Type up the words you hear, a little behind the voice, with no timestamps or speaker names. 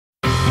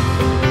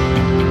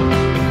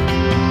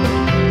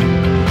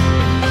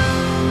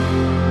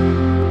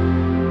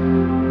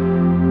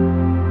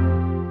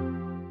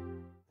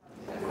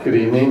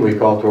Good evening. We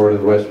call to order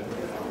the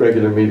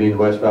regular meeting of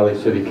West Valley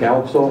City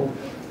Council.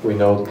 We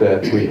note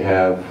that we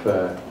have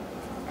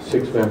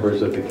 6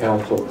 members of the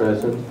council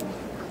present.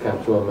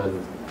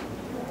 Councilwoman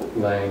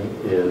Lang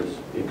is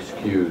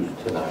excused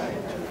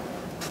tonight.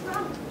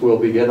 We'll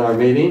begin our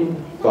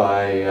meeting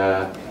by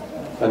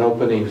an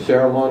opening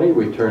ceremony.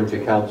 We turn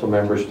to Council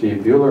Member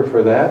Steve Bueller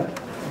for that.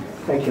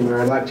 Thank you,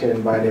 Mayor. I'd like to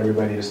invite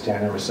everybody to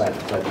stand and recite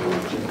the Pledge of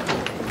Allegiance.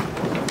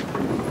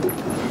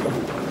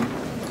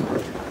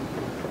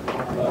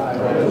 I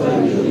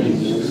pledge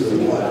allegiance to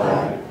the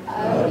flag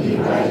of the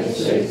United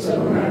States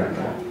of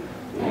America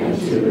and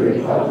to the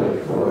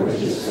republic for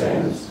which it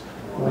stands,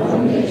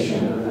 one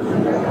nation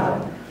under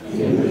God,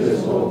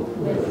 indivisible,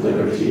 with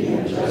liberty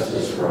and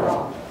justice for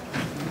all.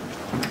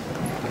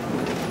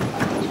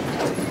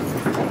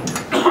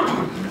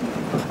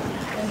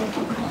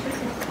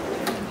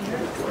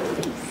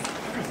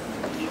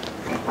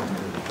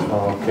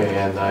 Okay,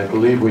 and I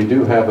believe we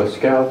do have a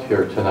scout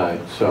here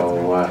tonight,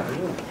 so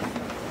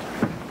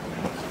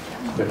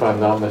if I'm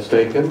not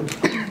mistaken,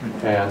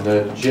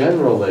 and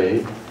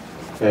generally,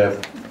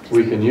 if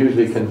we can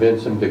usually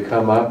convince them to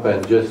come up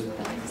and just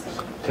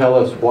tell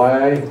us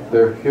why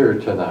they're here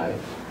tonight,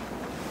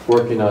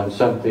 working on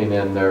something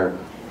in their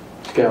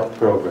scout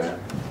program.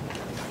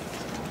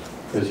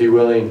 Is he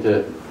willing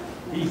to?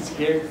 He's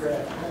scared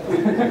crap.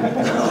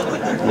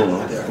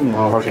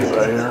 Okay.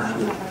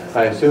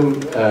 I assume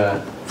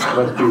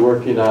must be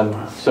working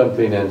on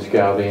something in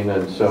scouting,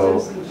 and so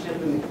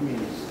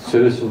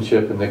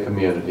citizenship in the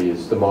community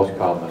is the most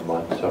common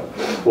one. So,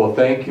 well,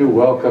 thank you.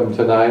 Welcome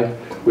tonight.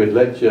 We'd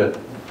let you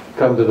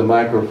come to the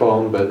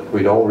microphone, but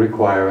we don't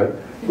require it.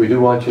 We do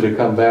want you to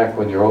come back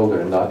when you're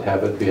older and not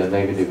have it be a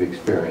negative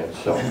experience.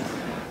 So,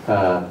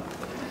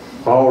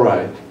 all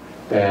right,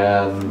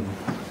 and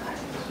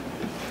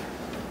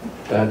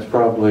that's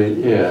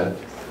probably it.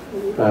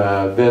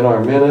 Then our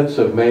minutes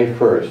of May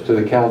 1st, to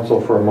the council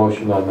for a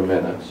motion on the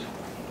minutes.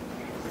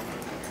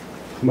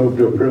 Move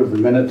to approve the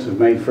minutes of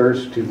May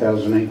 1st,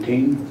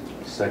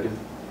 2018. Second.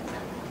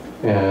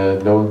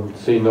 And don't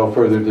see no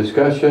further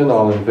discussion.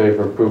 All in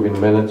favor of approving the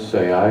minutes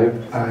say aye.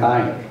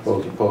 Aye.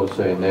 Those opposed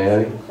say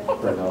nay.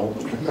 Or no.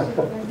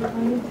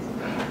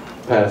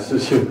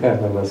 Passes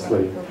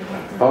unanimously.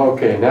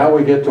 Okay, now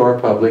we get to our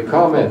public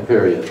comment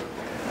period.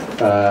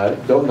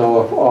 Don't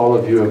know if all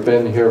of you have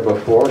been here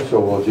before, so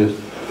we'll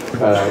just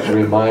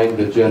remind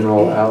the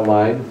general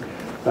outline.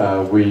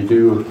 We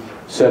do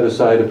set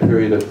aside a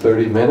period of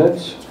 30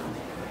 minutes,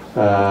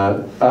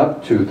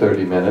 up to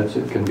 30 minutes.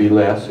 It can be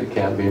less, it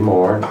can be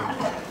more.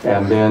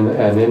 And then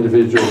an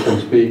individual can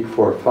speak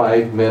for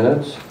 5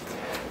 minutes.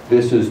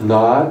 This is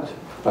not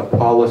a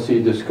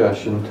policy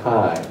discussion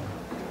time.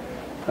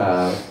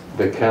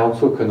 The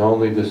council can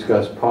only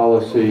discuss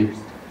policy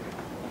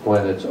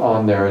when it's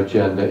on their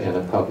agenda in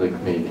a public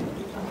meeting.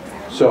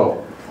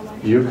 So,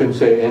 you can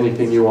say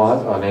anything you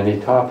want on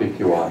any topic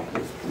you want.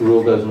 The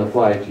rule doesn't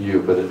apply to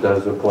you, but it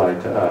does apply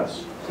to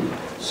us.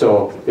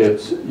 So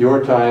it's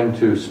your time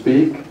to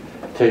speak.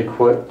 Take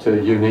what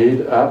you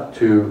need, up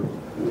to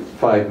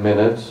 5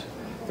 minutes,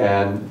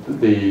 and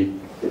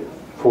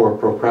for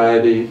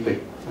propriety,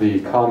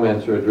 the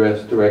comments are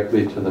addressed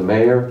directly to the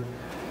mayor.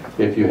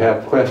 If you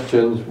have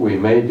questions, we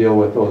may deal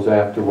with those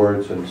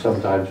afterwards, and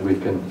sometimes we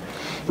can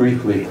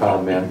briefly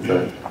comment,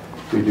 but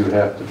we do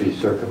have to be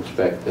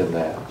circumspect in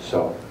that.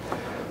 So,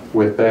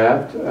 with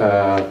that,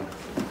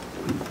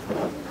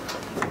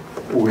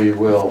 we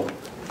will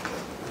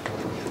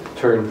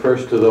turn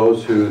first to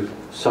those who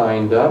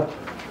signed up,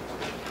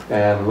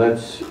 and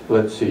let's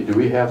see. Do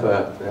we have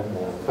a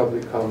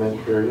public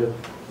comment period?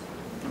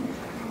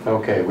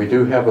 Okay, we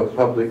do have a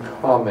public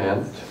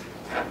comment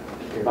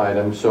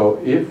item. So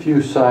if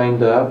you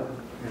signed up,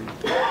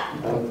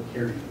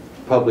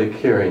 public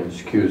hearing.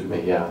 Excuse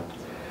me. Yeah,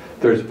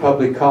 there's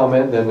public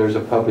comment, then there's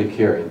a public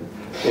hearing.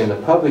 In the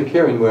public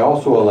hearing, we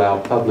also allow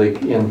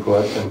public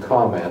input and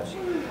comments,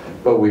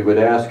 but we would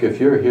ask if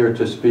you're here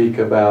to speak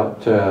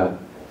about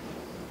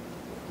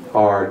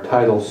our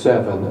Title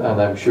VII,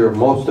 and I'm sure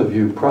most of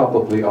you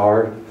probably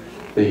are,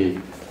 the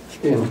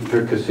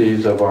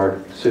intricacies of our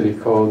city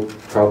code,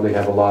 probably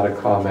have a lot of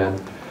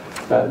comment.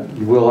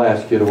 We'll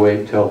ask you to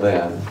wait till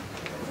then.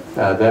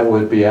 That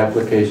would be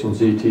application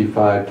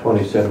ZT5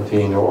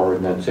 2017 or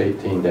ordinance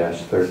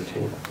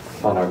 18-13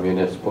 on our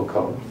municipal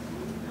code.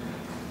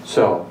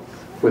 So,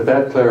 with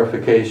that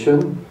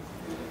clarification,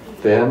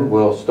 then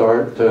we'll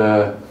start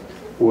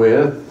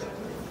with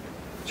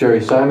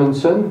Jerry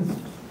Simonson.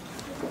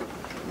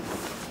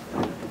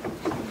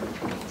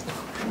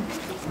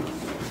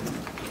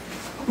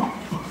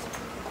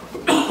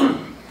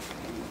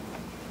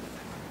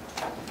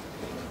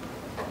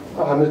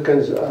 I'm just going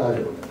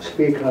to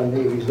speak on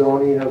the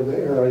zoning of the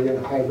area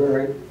in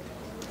Highbury.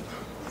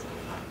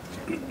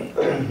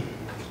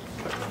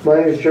 My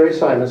name is Jerry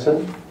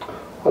Simonson.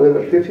 I live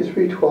at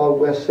 5312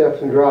 West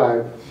Sefton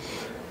Drive.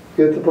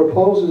 If the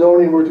proposed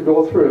zoning were to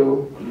go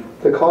through,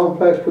 the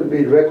complex would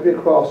be directly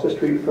across the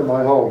street from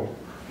my home.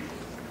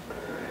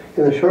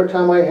 In the short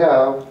time I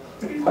have,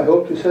 I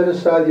hope to set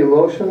aside the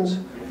emotions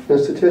and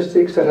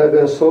statistics that have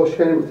been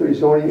associated with the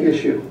rezoning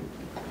issue.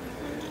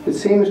 It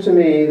seems to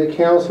me the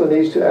council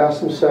needs to ask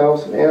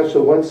themselves and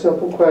answer one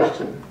simple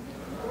question.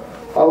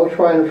 I will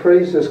try and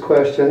phrase this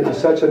question in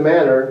such a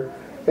manner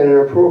in an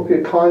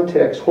appropriate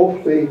context,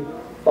 hopefully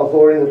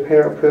avoiding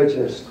apparent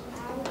prejudice.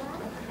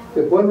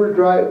 If one were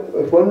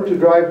to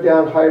drive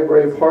down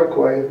Highbury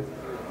Parkway,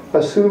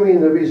 assuming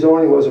the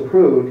rezoning was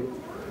approved,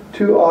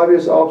 two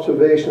obvious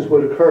observations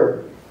would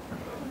occur.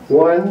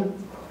 One,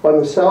 on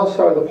the south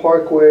side of the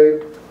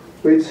parkway,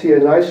 we'd see a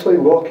nicely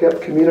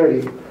well-kept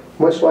community,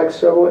 much like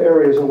several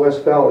areas in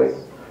West Valley.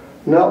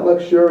 Not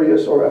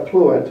luxurious or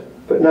affluent,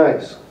 but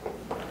nice.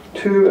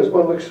 Two, as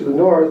one looks to the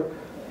north,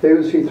 they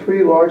would see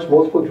three large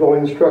multiple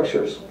dwelling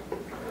structures.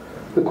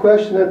 The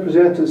question then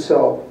presents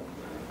itself,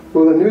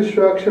 will the new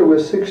structure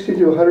with 60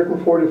 to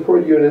 144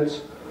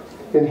 units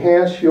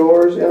enhance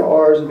yours and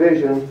ours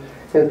vision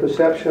and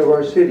perception of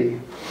our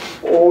city?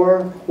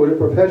 Or would it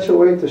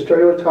perpetuate the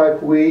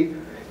stereotype we,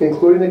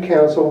 including the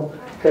council,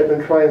 have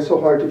been trying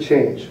so hard to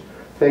change?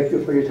 Thank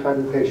you for your time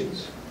and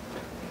patience.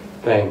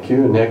 Thank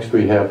you. Next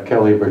we have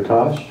Kelly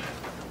Bertosh.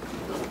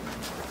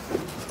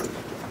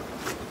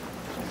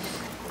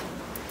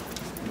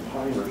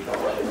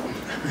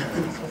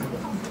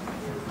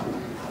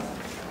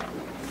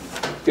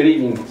 Good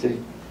evening,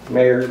 City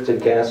Mayor, City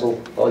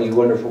Council, all you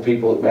wonderful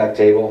people at back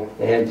table,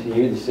 and to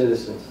you, the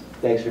citizens.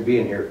 Thanks for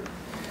being here.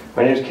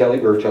 My name is Kelly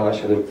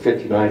Bertosh. I live at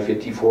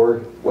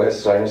 5954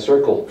 West Sinus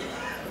Circle.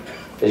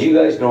 As you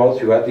guys know,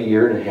 throughout the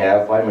year and a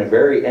half, I'm a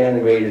very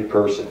animated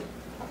person.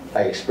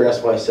 I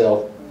express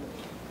myself,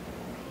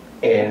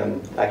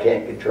 and I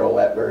can't control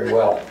that very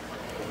well.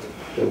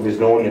 It was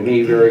known to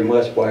me very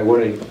much by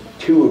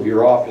two of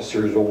your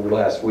officers over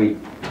last week.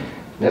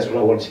 And that's what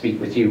I want to speak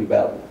with you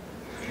about.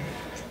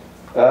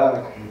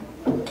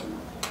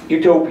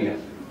 Utopia.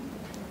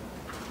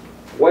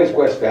 Why is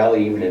West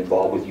Valley even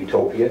involved with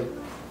Utopia?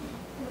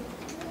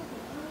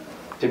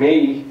 To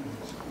me,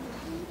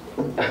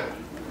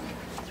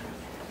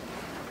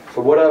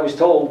 from what I was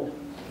told,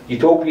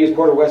 Utopia is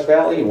part of West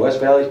Valley and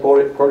West Valley is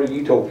part of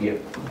Utopia.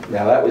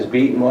 Now that was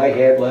beating my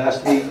head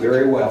last week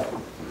very well.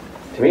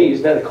 To me,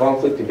 isn't that a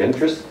conflict of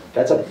interest?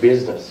 That's a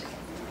business.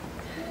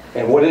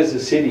 And what is the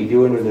city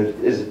doing when there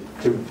is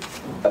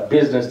a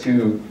business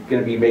going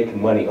to be making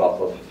money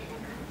off of?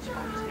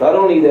 Not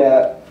only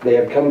that, they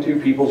have come to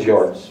people's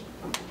yards.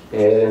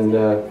 And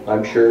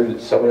I'm sure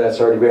that some of that's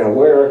already been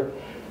aware.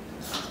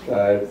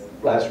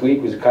 Last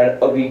week was a kind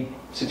of ugly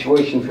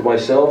situation for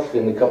myself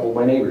and a couple of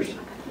my neighbors.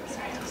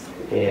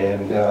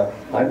 And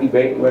I'm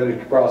debating whether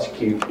to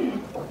prosecute.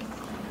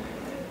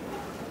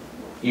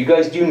 You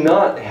guys do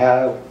not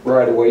have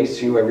right-of-ways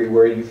to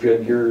everywhere you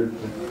feel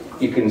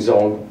you can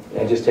zone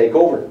and just take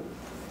over.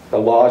 The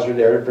laws are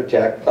there to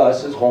protect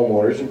us as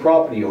homeowners and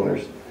property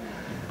owners.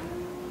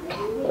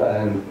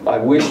 And I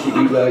wish that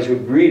you guys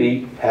would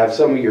really have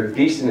some of your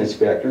decent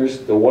inspectors.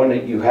 The one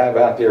that you have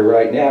out there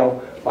right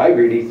now, I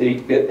really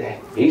think that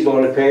he's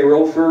on the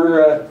payroll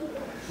for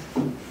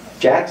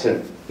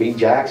Jackson, B.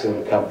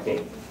 Jackson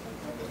Company.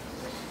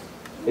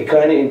 It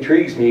kind of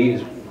intrigues me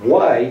is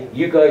why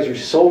you guys are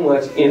so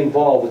much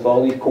involved with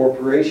all these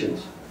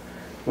corporations.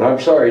 And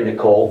I'm sorry,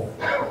 Nicole.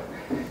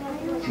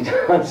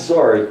 I'm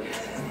sorry.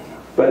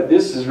 But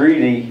this is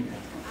really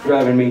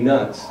driving me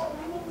nuts.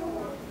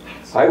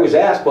 I was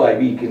asked by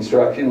B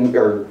Construction,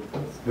 or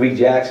B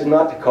Jackson,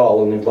 not to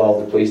call and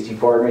involve the police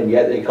department,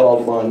 yet they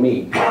called them on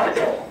me.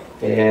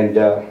 And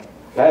I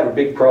have a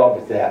big problem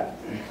with that.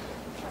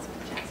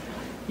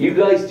 You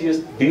guys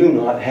just do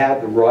not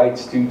have the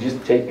rights to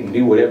just take and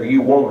do whatever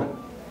you want.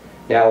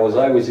 Now, as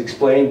I was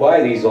explained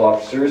by these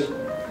officers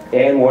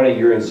and one of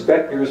your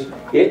inspectors,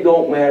 it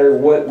don't matter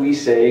what we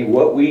say,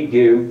 what we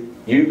do,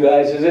 you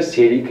guys as a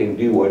city can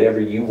do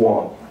whatever you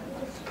want.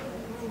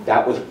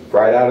 That was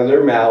right out of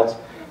their mouths,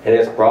 and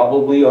it's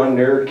probably on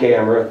their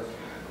camera.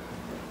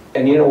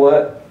 And you know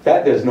what?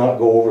 That does not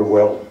go over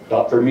well,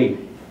 not for me.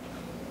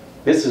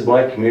 This is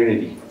my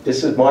community.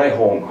 This is my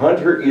home.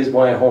 Hunter is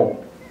my home.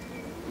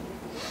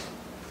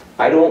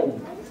 I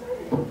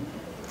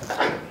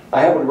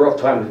have a rough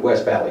time with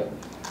West Valley.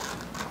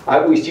 I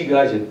wish you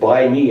guys would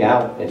buy me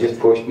out and just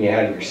push me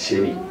out of your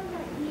city.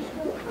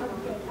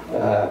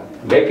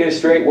 Make it a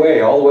straight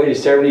way, all the way to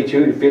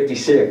 72 to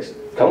 56.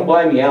 Come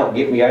buy me out and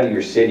get me out of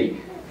your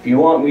city. If you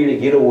want me to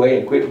get away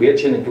and quit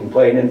bitching and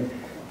complaining,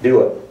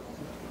 do it.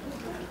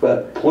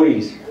 But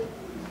please,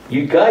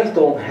 you guys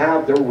don't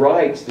have the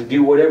rights to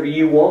do whatever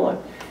you want.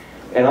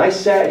 And I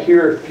sat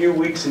here a few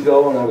weeks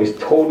ago and I was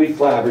totally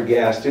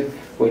flabbergasted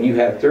when you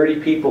have 30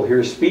 people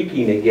here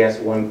speaking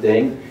against one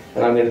thing,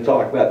 and I'm going to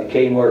talk about the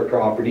Kmart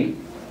property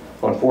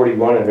on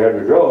 41 and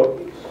Redwood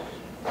Road.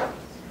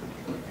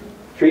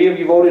 3 of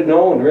you voted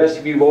no and the rest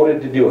of you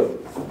voted to do it.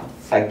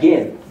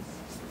 Again.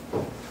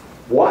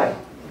 Why?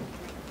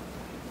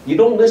 You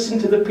don't listen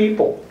to the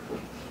people.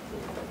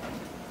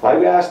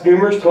 I've asked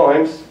numerous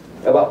times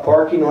about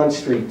parking on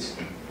streets.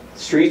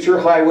 Streets are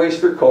highways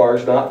for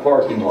cars, not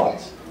parking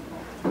lots.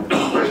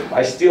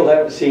 I still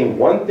haven't seen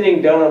one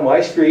thing done on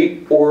my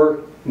street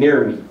or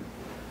near me.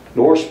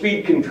 nor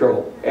speed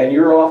control. And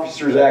your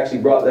officers actually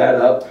brought that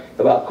up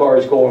about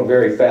cars going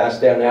very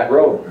fast down that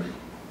road.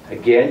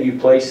 Again, you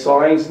place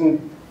signs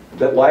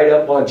that light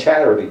up on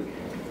Chatterley,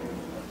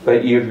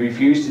 but you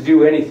refuse to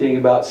do anything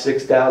about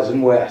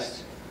 6000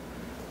 West.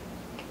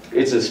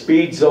 It's a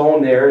speed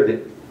zone there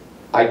that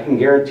I can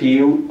guarantee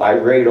you I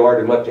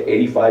radared them up to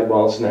 85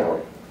 miles an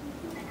hour.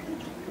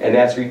 And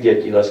that's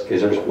ridiculous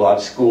because there's a lot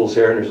of schools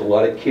there and there's a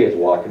lot of kids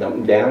walking up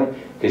and down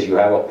because you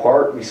have a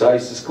park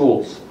besides the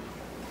schools.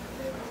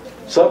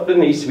 Something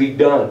needs to be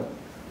done.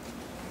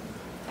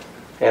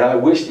 And I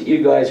wish that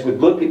you guys would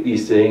look at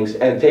these things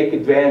and take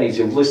advantage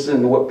of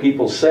listening to what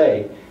people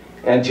say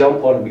and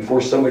jump on them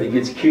before somebody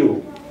gets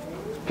killed.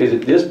 Because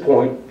at this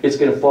point, it's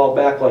going to fall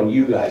back on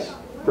you guys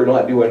for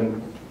not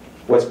doing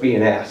what's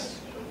being asked.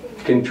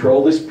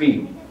 Control the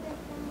speed.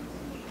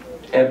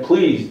 And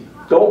please,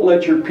 don't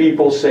let your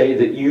people say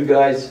that you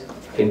guys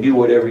can do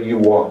whatever you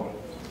want.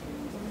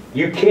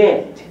 You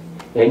can't.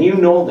 And you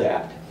know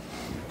that.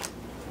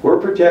 We're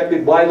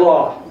protected by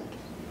law.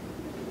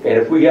 And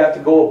if we have to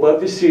go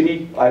above the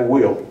city, I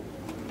will.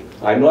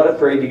 I'm not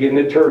afraid to get an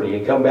attorney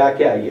and come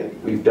back at you.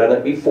 We've done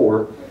it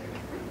before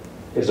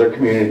as our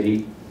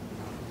community.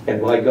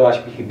 And my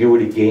gosh, we can do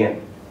it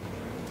again.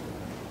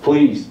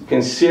 Please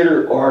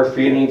consider our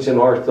feelings and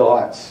our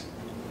thoughts.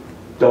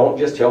 Don't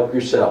just help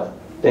yourself.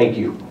 Thank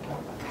you.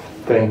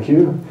 Thank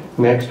you.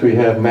 Next we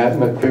have Matt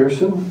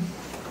McPherson.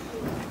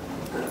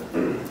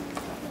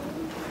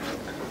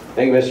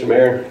 Thank you, Mr.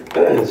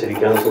 Mayor, City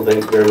Council.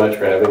 Thank you very much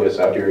for having us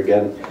out here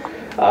again.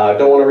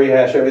 Don't want to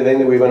rehash everything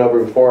that we went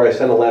over before. I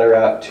sent a letter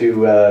out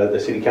to the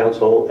City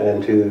Council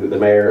and to the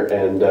Mayor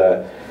and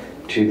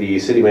to the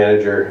City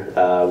Manager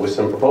with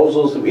some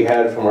proposals that we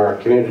had from our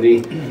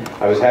community.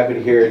 I was happy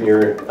to hear in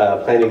your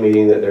planning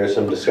meeting that there's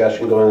some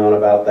discussion going on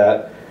about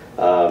that.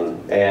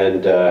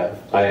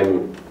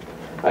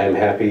 I am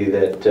happy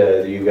that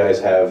you guys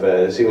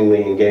have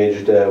seemingly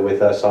engaged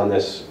with us on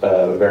this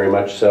very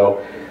much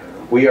so.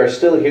 We are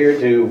still here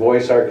to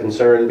voice our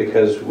concern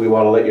because we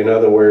want to let you know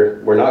that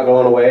we're not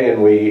going away,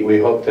 and we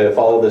hope to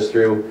follow this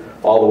through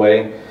all the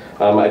way.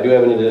 I do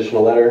have an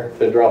additional letter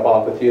to drop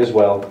off with you as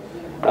well.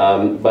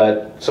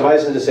 But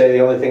suffice it to say, the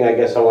only thing I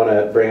guess I want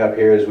to bring up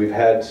here is we've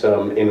had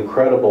some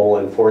incredible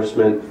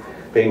enforcement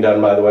being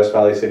done by the West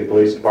Valley City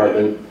Police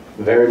Department.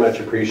 Very much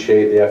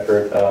appreciate the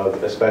effort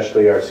of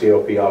especially our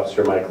COP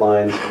officer, Mike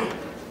Lyons.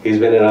 He's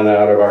been in and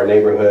out of our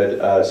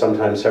neighborhood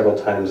sometimes several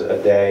times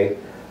a day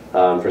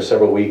for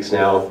several weeks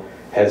now,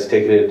 has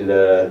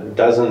ticketed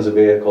dozens of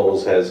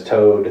vehicles, has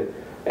towed,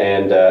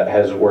 and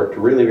has worked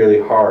really,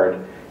 really hard.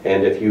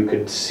 And if you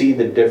could see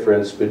the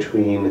difference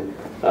between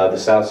the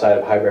south side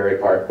of Highbury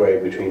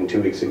Parkway between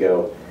 2 weeks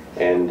ago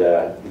and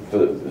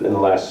in the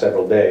last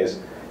several days,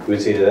 you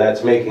would see that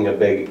that's making a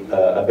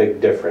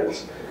big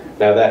difference.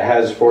 Now that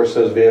has forced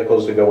those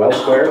vehicles to go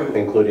elsewhere,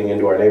 including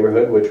into our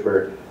neighborhood, which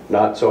we're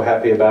not so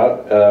happy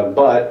about,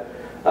 but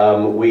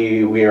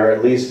we are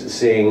at least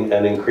seeing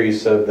an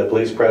increase of the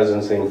police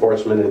presence, the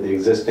enforcement of the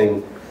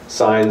existing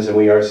signs, and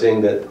we are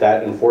seeing that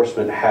that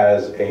enforcement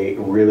has a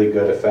really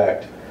good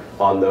effect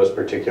on those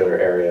particular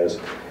areas.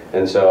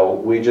 And so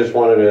we just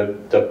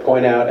wanted to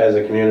point out as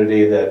a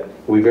community that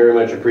we very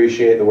much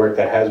appreciate the work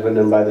that has been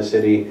done by the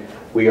city.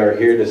 We are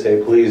here to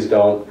say please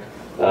don't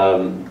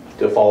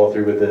to follow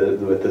through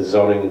with the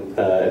zoning.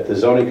 If the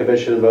zoning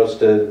commission votes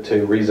to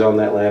rezone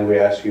that land, we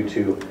ask you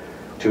to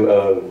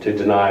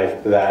deny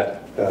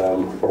that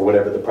or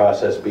whatever the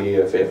process be.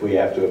 If we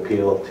have to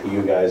appeal to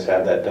you guys,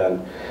 have that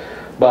done.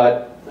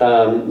 But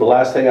the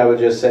last thing I would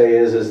just say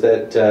is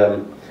that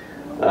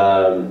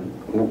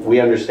we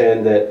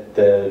understand that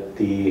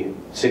the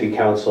city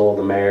council,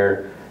 the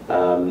mayor,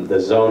 the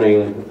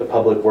zoning, the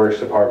public works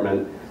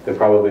department have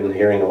probably been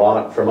hearing a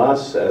lot from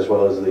us, as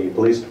well as the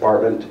police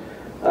department.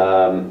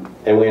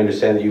 And we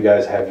understand that you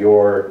guys have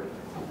your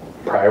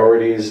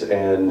priorities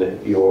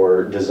and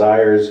your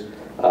desires.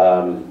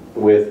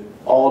 With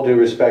all due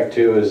respect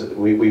to, is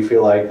we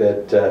feel like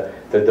that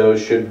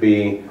those should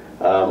be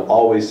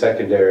always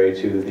secondary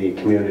to the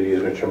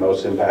communities which are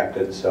most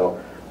impacted. So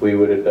we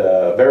would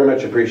very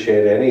much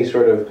appreciate any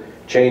sort of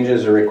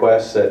changes or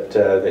requests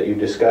that you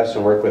discuss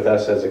and work with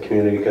us as a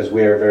community, because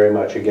we are very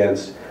much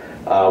against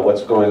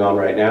what's going on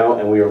right now,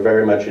 and we are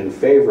very much in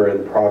favor of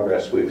the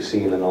progress we've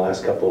seen in the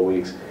last couple of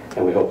weeks,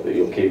 and we hope that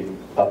you'll keep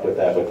up with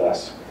that with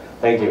us.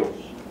 Thank you.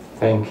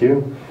 Thank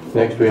you.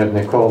 Next we have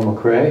Nicole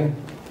McRae.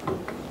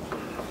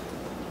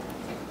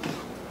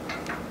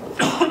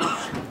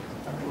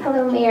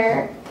 Hello,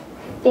 Mayor.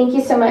 Thank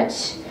you so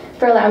much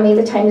for allowing me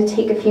the time to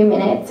take a few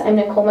minutes. I'm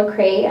Nicole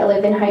McRae. I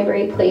live in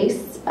Highbury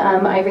Place,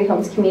 Ivory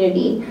Homes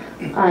community.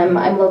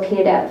 I'm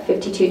located at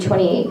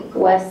 5228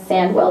 West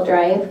Sandwell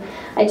Drive.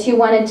 I too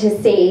wanted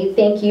to say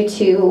thank you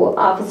to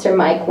Officer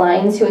Mike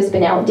Lyons, who has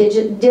been out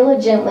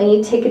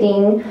diligently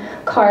ticketing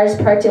cars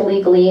parked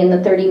illegally in the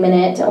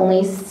 30-minute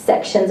only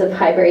sections of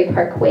Highbury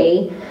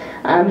Parkway.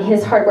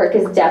 His hard work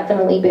has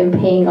definitely been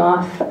paying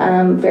off,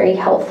 very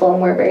helpful,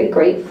 and we're very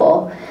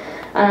grateful.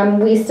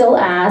 We still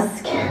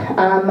ask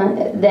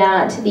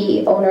that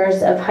the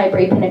owners of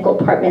Highbury Pinnacle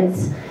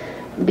Apartments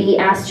be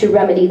asked to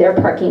remedy their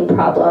parking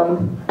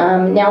problem.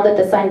 Now that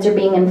the signs are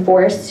being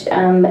enforced,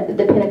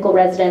 the Pinnacle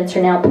residents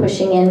are now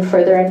pushing in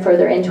further and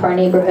further into our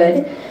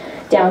neighborhood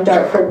down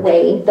Dartford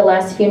Way. The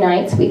last few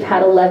nights we've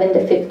had 11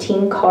 to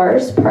 15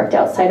 cars parked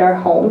outside our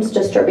homes,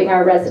 disturbing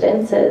our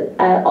residents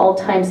at all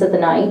times of the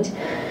night.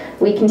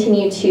 We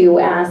continue to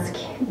ask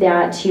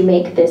that you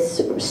make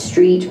this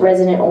street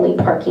resident-only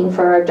parking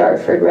for our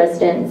Dartford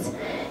residents,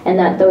 and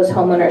that those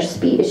homeowners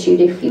be issued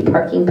a few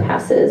parking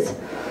passes.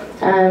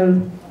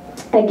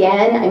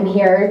 Again, I'm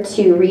here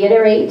to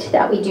reiterate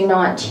that we do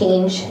not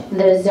change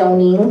the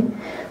zoning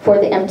for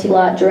the empty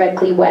lot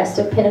directly west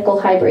of Pinnacle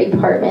Highbury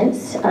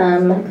Apartments.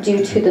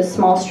 Due to the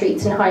small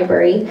streets in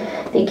Highbury,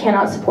 they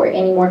cannot support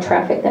any more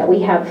traffic that we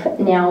have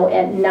now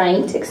at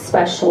night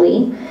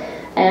especially.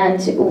 And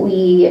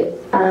we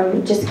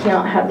just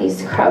cannot have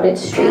these crowded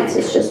streets.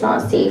 It's just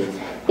not safe.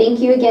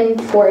 Thank you again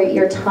for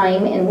your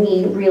time, and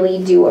we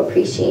really do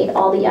appreciate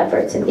all the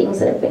efforts and things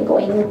that have been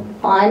going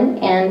on,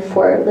 and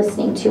for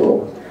listening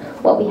to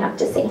what we have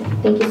to say.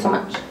 Thank you so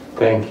much.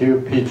 Thank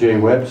you. PJ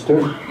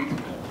Webster.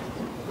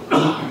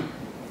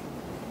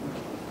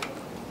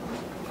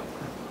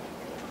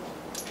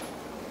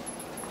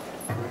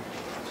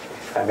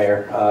 Hi,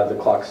 Mayor. The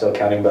clock's still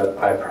counting, but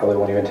I probably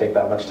won't even take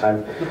that much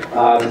time.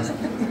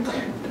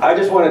 I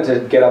just wanted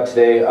to get up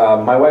today.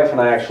 My wife and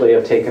I actually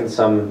have taken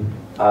some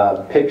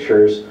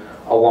pictures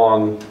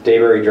along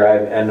Dayberry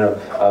Drive and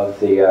of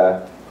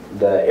the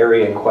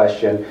area in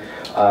question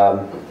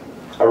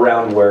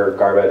around where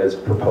Garbett is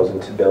proposing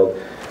to build.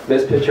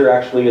 This picture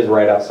actually is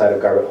right outside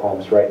of Garbett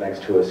Homes, right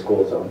next to a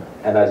school zone.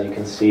 And as you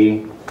can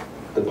see,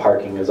 the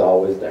parking is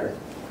always there.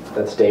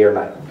 That's day or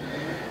night.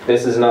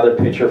 This is another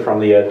picture from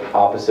the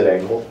opposite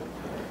angle,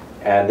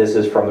 and this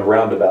is from the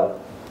roundabout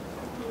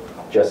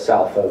just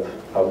south of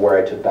where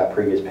I took that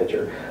previous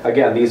picture.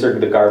 Again, these are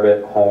the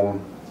Garbett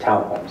home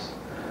townhomes,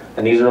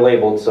 and these are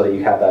labeled so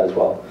you have that as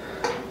well,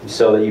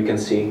 so that you can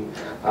see.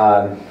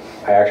 I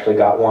actually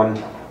got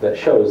one that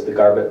shows the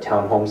Garbett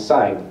townhome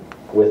sign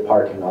with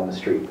parking on the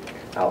street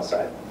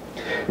outside.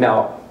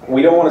 Now,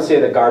 we don't want to say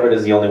that Garbett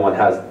is the only one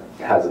has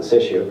this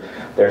issue.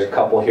 There's a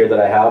couple here that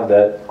I have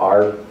that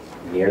are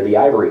near the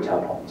Ivory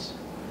townhomes.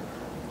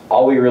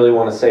 All we really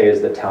want to say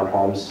is that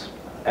townhomes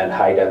and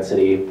high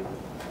density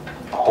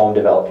home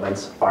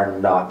developments are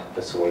not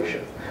the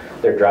solution.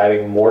 They're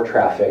driving more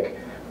traffic,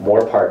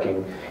 more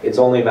parking. It's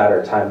only a matter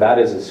of time. That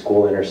is a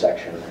school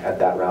intersection at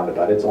that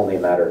roundabout. It's only a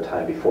matter of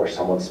time before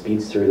someone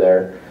speeds through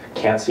there,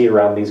 can't see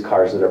around these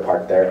cars that are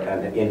parked there,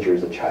 and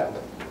injures a child.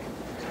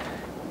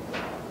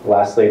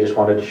 Lastly, I just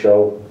wanted to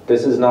show,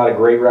 this is not a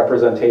great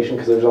representation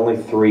because there's only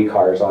 3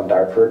 cars on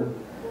Dartford.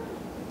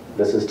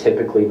 This is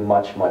typically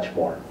much, much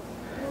more.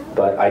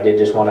 But I did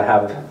just want to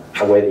have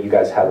a way that you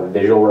guys have a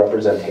visual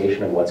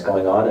representation of what's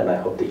going on, and I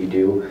hope that you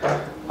do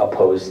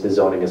oppose the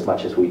zoning as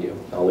much as we do.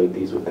 I'll leave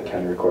these with the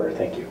county recorder.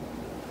 Thank you.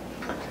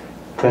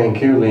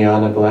 Thank you.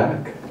 Liana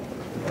Black.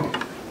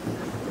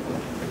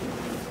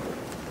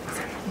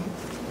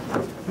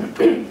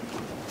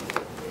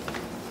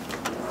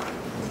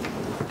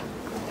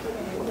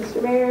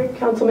 Mr. Mayor,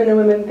 councilmen and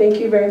women, thank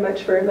you very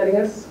much for letting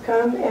us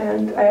come,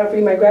 and I offer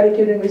you my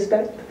gratitude and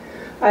respect.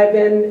 I've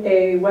been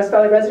a West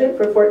Valley resident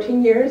for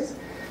 14 years,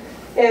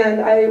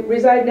 and I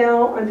reside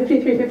now on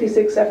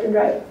 5356 Sefton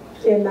Drive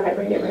in the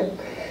Highbury neighborhood.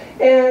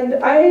 And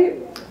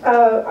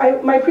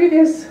my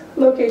previous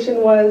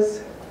location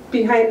was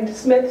behind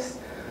Smith's,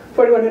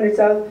 4100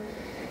 South.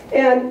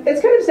 And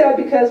it's kind of sad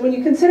because when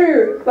you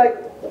consider, like,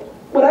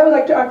 what I would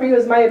like to offer you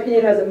is my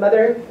opinion as a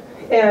mother,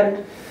 and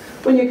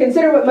when you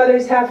consider what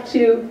mothers have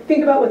to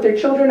think about with their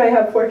children, I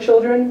have 4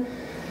 children,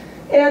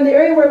 and the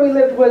area where we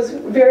lived was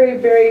very,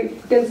 very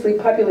densely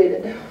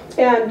populated.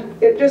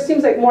 And it just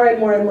seems like more and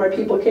more and more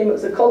people came. It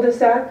was a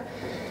cul-de-sac,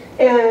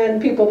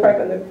 and people park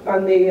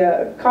on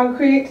the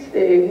concrete,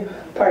 they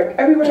park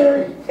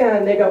everywhere,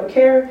 and they don't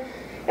care.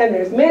 And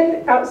there's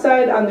men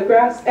outside on the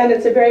grass, and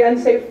it's a very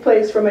unsafe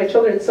place for my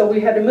children, so we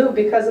had to move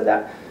because of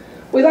that.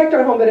 We liked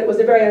our home, but it was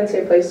a very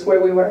unsafe place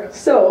where we were.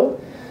 So,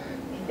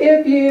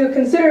 if you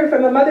consider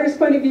from a mother's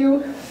point of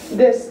view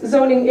this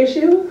zoning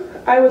issue,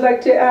 I would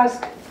like to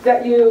ask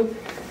that you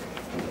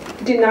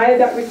deny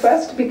that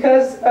request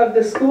because of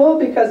the school,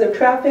 because of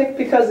traffic,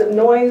 because of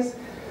noise.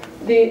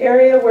 The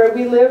area where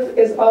we live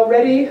is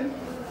already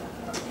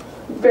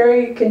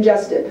very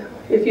congested.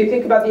 If you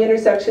think about the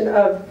intersection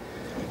of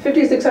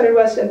 5600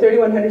 West and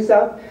 3100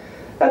 South,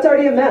 that's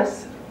already a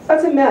mess.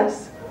 That's a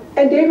mess.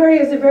 And Dayberry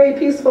is a very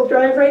peaceful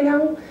drive right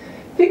now.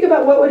 Think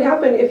about what would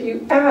happen if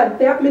you add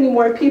that many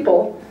more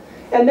people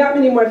and that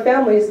many more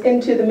families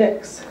into the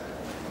mix.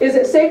 Is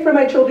it safe for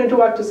my children to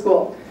walk to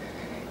school?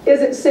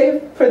 Is it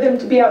safe for them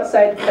to be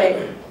outside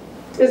playing?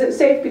 Is it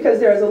safe because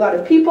there's a lot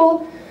of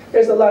people,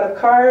 there's a lot of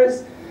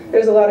cars,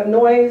 there's a lot of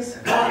noise,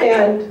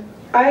 and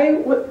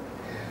I'm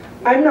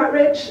not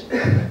rich,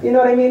 you know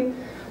what I mean?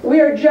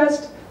 We are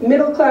just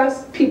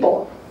middle-class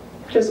people,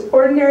 just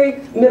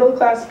ordinary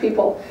middle-class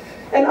people.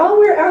 And all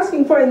we're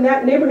asking for in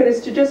that neighborhood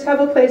is to just have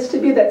a place to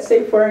be that's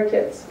safe for our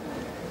kids.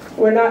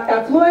 We're not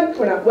affluent,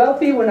 we're not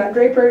wealthy, we're not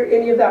Draper,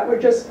 any of that. We're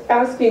just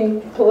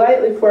asking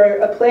politely for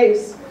a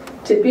place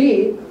to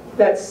be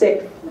that's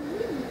safe.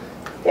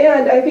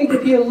 And I think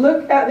if you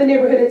look at the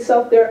neighborhood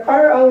itself, there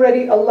are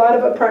already a lot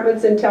of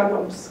apartments and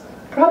townhomes.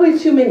 Probably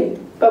too many,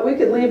 but we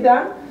could leave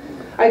that.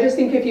 I just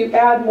think if you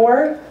add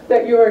more,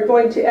 that you are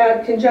going to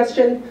add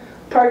congestion,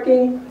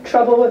 parking,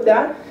 trouble with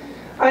that.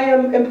 I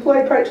am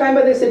employed part-time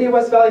by the City of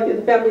West Valley through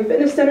the Family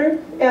Fitness Center,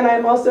 and I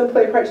am also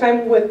employed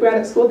part-time with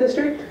Granite School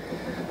District.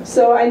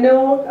 So I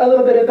know a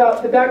little bit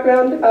about the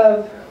background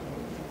of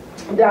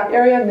that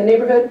area and the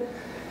neighborhood.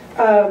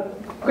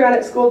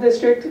 Granite School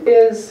District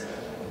is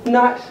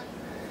not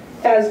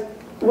as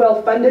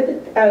well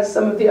funded as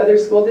some of the other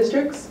school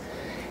districts.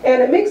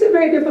 And it makes it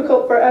very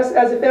difficult for us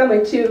as a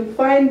family to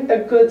find a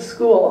good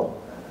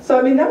school. So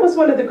I mean, that was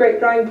one of the great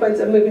drawing points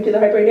of moving to the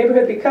Highbury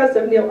neighborhood because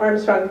of Neil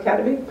Armstrong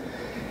Academy.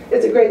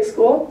 It's a great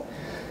school.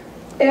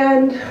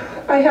 And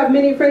I have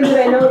many friends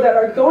that I know that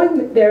are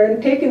going there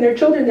and taking their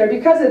children there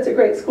because it's a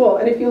great school.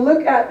 And if you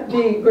look at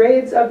the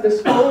grades of the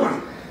schools,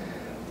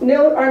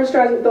 Neil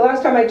Armstrong, the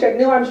last time I checked,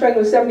 Neil Armstrong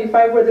was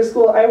 75, where the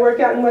school I work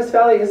at in West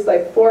Valley is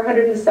like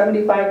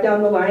 475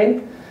 down the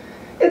line.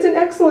 It's an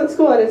excellent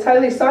school and it's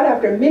highly sought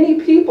after. Many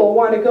people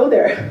want to go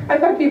there.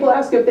 I've had people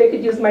ask if they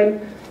could use my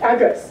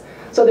address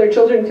so their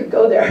children could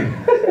go there.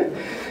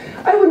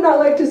 I would not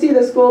like to see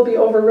the school be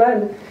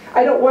overrun.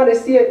 I don't want to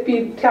see it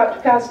be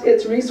tapped past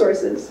its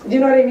resources. Do you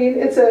know what I mean?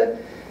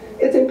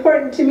 It's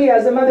important to me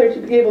as a mother to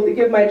be able to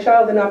give my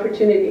child an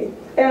opportunity.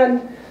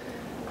 And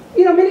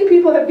you know, many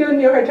people have given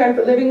me a hard time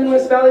for living in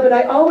West Valley, but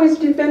I always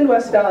defend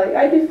West Valley.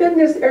 I defend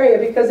this area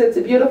because it's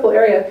a beautiful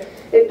area.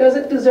 It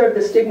doesn't deserve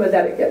the stigma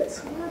that it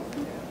gets.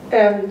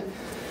 And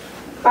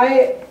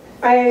I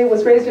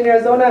was raised in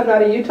Arizona. I'm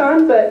not a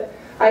Utahn, but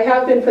I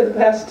have been for the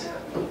past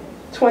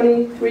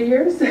 23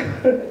 years.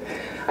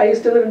 I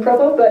used to live in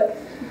Provo, but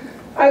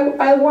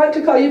I want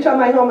to call Utah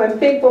my home. I'm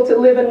thankful to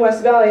live in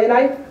West Valley, and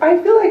I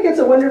feel like it's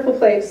a wonderful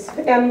place.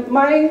 And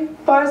my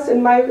boss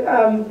and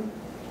my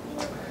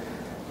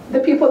the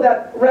people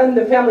that run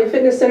the Family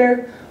Fitness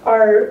Center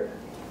are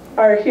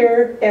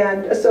here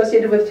and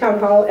associated with Town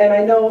Hall, and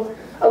I know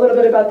a little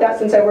bit about that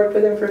since I worked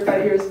with them for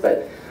 5 years.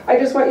 But I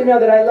just want you to know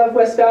that I love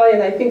West Valley,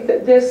 and I think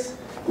that this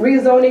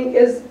rezoning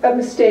is a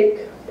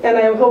mistake. And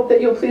I hope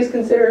that you'll please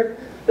consider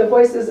the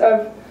voices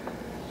of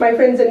my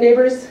friends and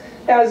neighbors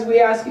as we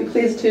ask you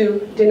please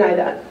to deny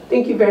that.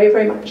 Thank you very,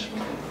 very much.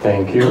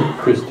 Thank you.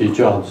 Christy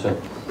Johnson.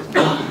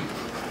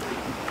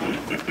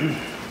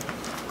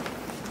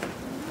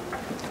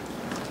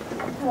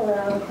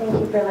 Hello, thank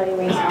you for letting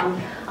me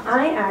come.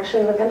 I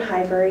actually live in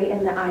Highbury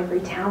in the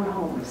Ivory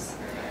Townhomes.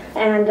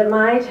 And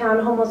my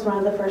townhome was one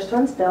of the first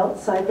ones built,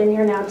 so I've been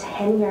here now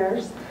 10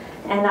 years.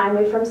 And I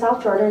moved from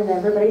South Jordan, and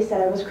everybody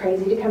said I was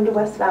crazy to come to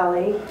West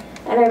Valley.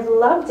 And I've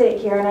loved it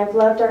here, and I've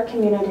loved our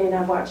community, and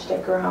I've watched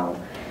it grow.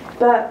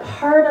 But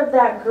part of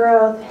that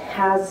growth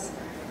has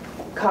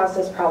caused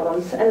us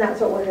problems, and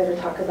that's what we're here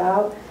to talk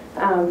about.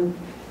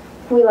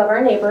 We love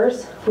our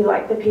neighbors. We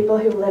like the people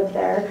who live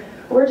there.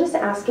 We're just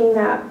asking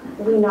that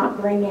we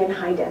not bring in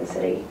high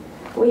density.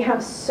 We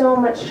have so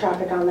much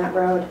traffic on that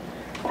road.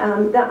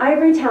 The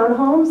Ivory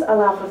Townhomes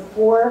allow for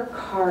 4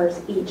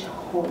 cars each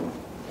home.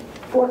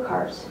 4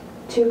 cars.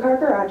 2-car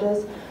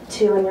garages,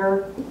 2 in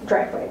your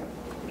driveway.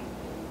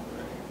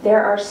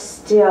 There are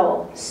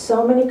still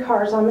so many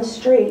cars on the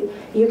street,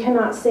 you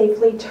cannot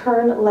safely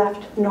turn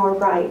left nor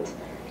right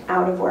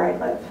out of where I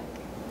live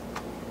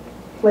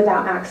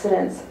without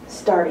accidents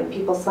starting,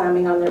 people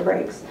slamming on their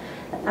brakes.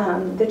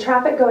 The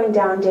traffic going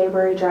down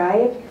Daybury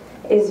Drive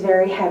is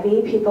very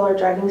heavy. People are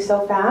driving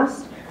so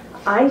fast.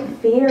 I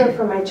fear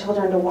for my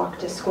children to walk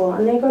to school,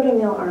 and they go to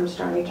Neil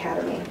Armstrong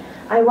Academy.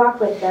 I walk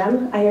with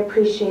them. I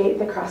appreciate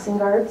the crossing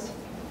guards,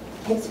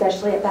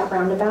 especially at that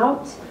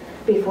roundabout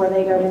before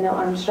they go to Neil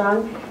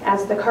Armstrong.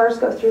 As the cars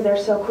go through there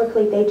so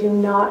quickly, they do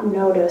not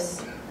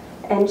notice.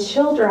 And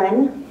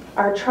children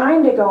are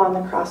trying to go on the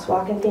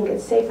crosswalk and think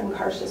it's safe, and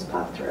cars just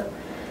plow through.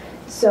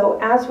 So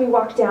as we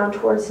walk down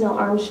towards Neil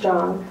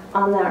Armstrong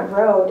on that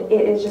road,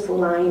 it is just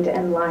lined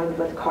and lined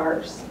with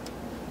cars.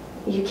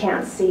 You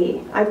can't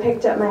see. I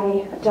picked up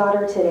my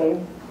daughter today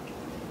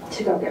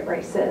to go get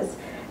braces,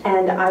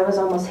 and I was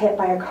almost hit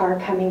by a car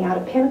coming out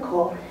of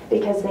Pinnacle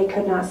because they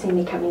could not see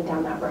me coming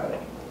down that road.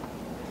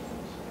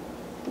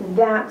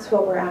 That's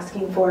what we're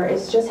asking for,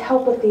 is just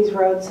help with these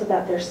roads so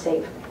that they're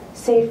safe.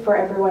 Safe for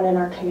everyone in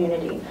our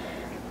community.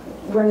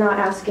 We're not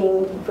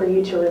asking for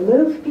you to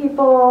remove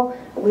people.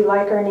 We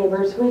like our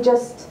neighbors. We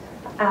just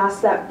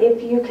ask that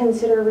if you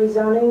consider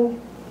rezoning,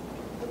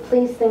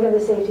 please think of the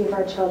safety of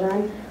our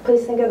children.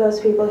 Please think of those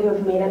people who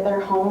have made it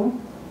their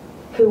home,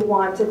 who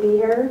want to be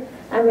here.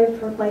 I moved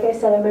from, like I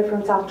said, I moved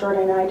from South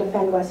Jordan, and I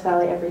defend West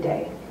Valley every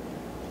day.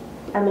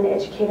 I'm an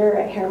educator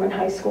at Harriman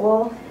High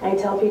School, and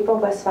I tell people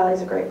West Valley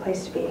is a great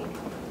place to be.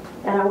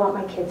 And I want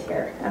my kids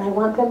here, and I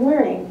want them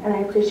learning, and I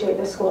appreciate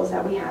the schools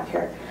that we have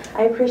here.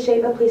 I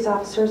appreciate the police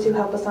officers who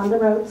help us on the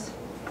roads,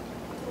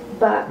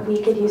 but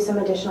we could use some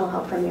additional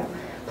help from you.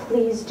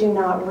 Please do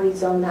not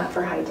rezone that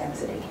for high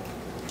density.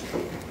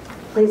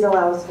 please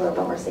allow us a little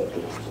bit more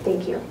safety.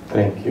 Thank you.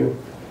 Thank you.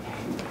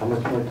 How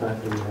much more time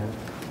do we have?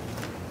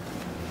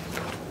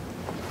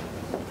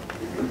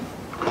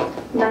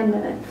 9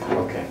 minutes.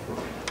 Okay.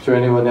 Is there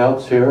anyone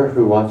else here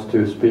who wants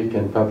to speak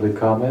in public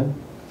comment?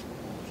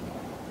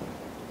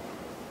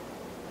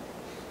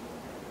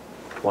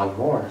 One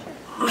more.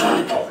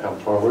 Come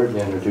forward and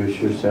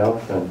introduce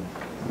yourself and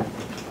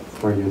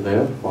where you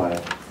live. Why?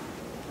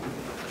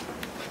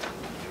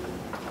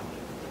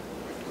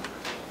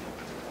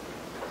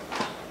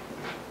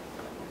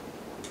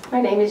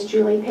 My name is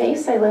Julie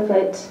Pace. I live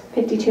at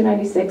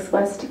 5296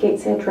 West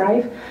Gateshead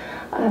Drive.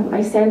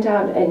 I sent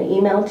out an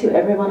email to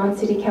everyone on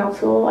City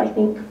Council, I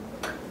think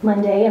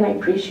Monday, and I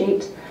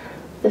appreciate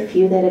the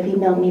few that have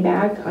emailed me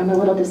back. I'm a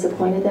little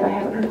disappointed that I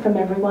haven't heard from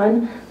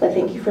everyone, but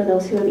thank you for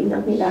those who have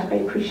emailed me back. I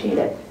appreciate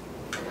it.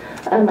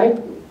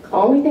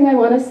 Only thing I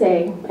want to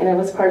say, and it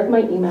was part of my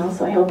email,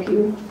 so I hope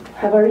you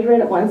have already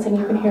read it once and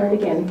you can hear it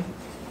again.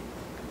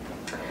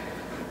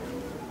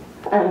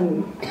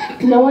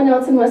 No one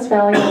else in West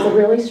Valley no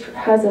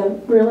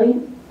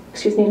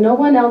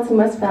one else in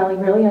West Valley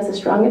really has a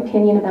strong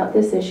opinion about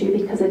this issue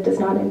because it does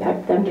not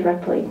impact them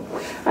directly.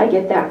 I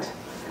get that.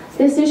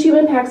 This issue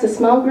impacts a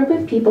small group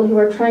of people who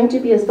are trying to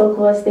be as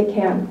vocal as they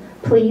can.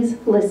 Please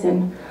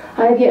listen.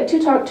 I have yet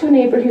to talk to a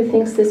neighbor who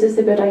thinks this is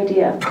a good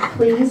idea.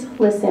 Please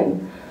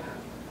listen.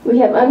 We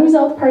have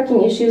unresolved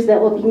parking issues that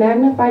will be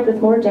magnified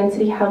with more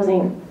density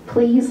housing.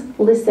 Please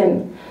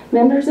listen.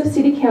 Members of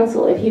City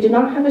Council, if you do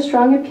not have a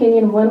strong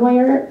opinion one way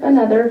or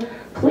another,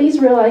 please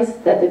realize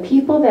that the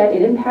people that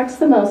it impacts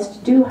the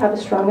most do have a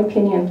strong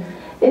opinion.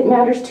 It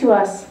matters to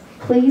us.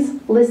 Please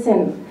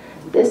listen.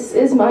 This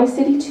is my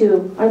city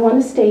too. I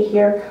want to stay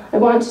here. I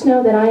want to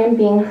know that I am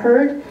being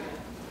heard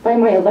by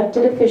my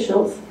elected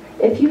officials.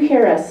 If you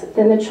hear us,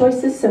 then the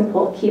choice is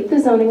simple. Keep the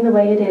zoning the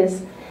way it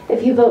is.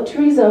 If you vote to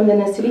rezone, then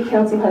the City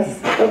Council has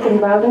spoken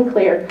loud and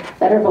clear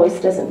that our voice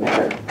doesn't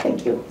matter.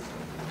 Thank you.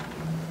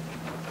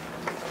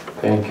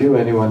 Thank you.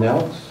 Anyone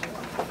else?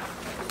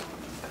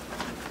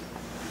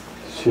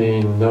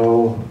 Seeing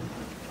no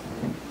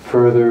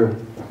further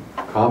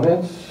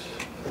comments,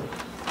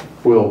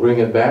 we'll bring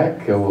it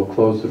back. We'll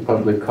close the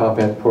public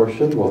comment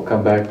portion. We'll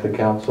come back to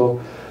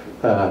council.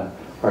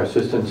 Our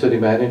Assistant City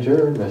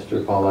Manager,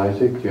 Mr. Paul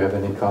Isaac, do you have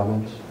any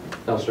comments?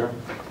 No, sir.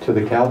 To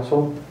the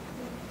council?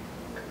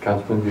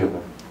 Councilman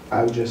Buehler.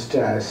 I would just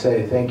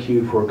say thank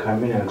you for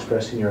coming and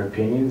expressing your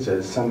opinions.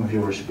 As some of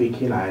you were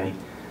speaking, I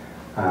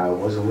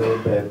was a little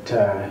bit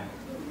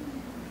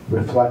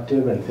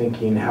reflective and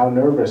thinking how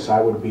nervous I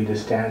would be to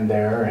stand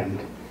there and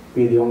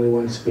be the only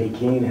one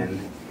speaking and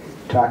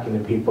talking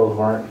to people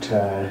who aren't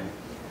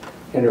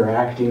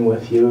interacting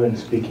with you and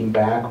speaking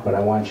back, but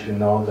I want you to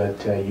know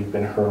that you've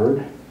been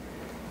heard.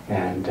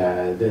 And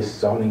this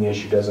zoning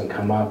issue doesn't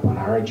come up on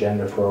our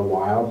agenda for a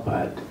while,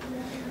 but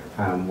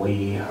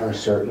we are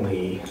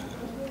certainly,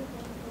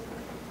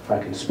 if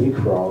I can speak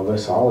for all of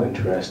us, all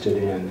interested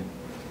in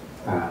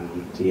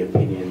the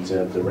opinions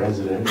of the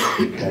residents,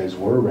 because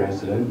we're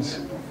residents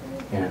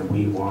and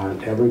we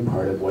want every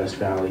part of West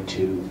Valley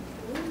to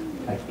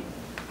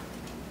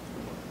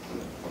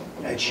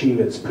achieve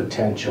its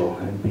potential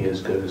and be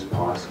as good as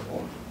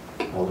possible.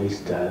 At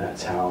least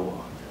that's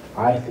how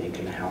I think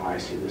and how I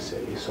see the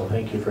city. So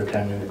thank you for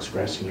coming and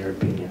expressing your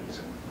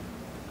opinions.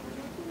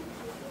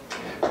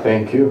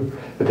 Thank you.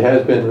 It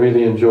has been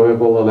really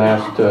enjoyable the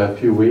last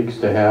few weeks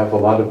to have a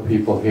lot of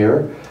people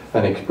here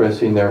and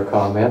expressing their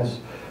comments.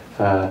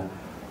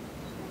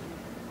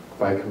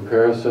 By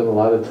comparison, a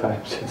lot of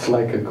times it's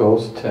like a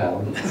ghost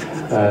town.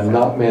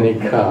 Not many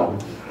come.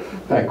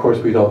 Of course,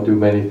 we don't do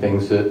many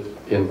things that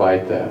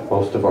invite that.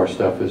 Most of our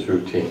stuff is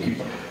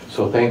routine.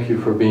 So thank you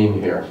for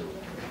being here.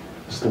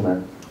 Mr.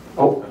 Mayor.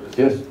 Oh,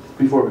 yes.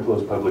 Before we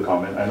close public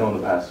comment, I know in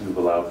the past you've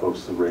allowed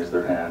folks to raise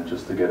their hand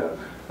just to get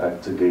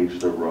to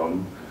gauge the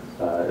room.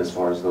 As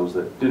far as those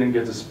that didn't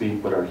get to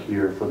speak but are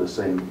here for the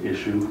same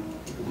issue,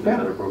 is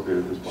that appropriate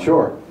at this point?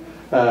 Sure.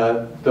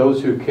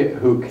 Those who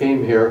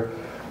came here,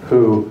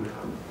 who,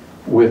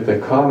 with the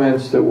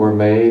comments that were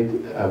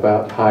made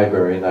about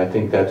Highbury, and I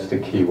think that's the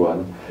key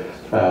one,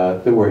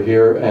 that were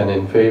here and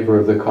in favor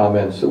of the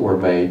comments that were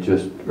made,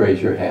 just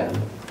raise your hand.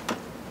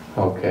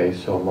 Okay,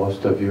 so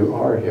most of you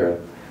are here.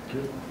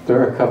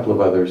 There are a couple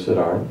of others that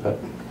aren't, but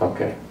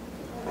okay.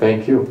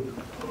 Thank you.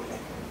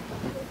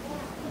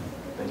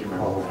 Thank you,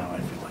 Mayor.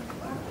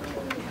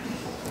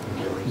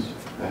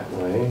 That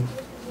way.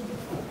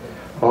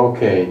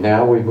 Okay,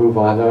 now we move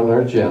on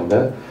our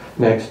agenda.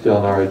 Next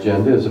on our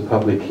agenda is a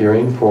public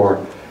hearing for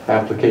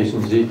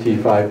application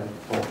ZT5.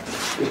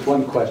 Just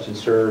one question,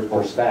 sir,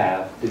 for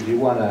staff. Did you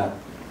want to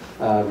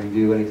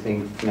review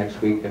anything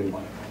next week and,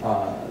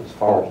 as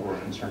far as we're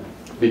concerned?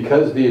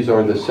 Because these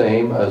are the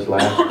same as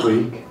last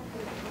week,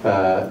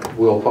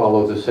 we'll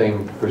follow the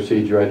same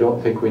procedure. I don't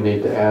think we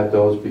need to add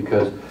those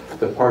because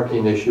the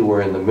parking issue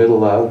we're in the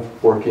middle of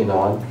working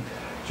on,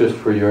 just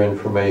for your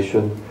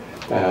information.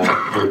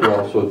 We're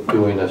also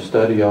doing a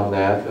study on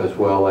that as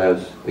well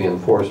as the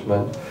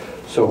enforcement.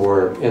 So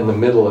we're in the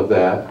middle of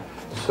that.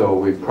 So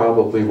we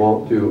probably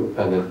won't do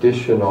an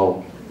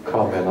additional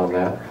comment on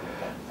that.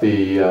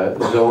 The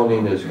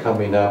zoning is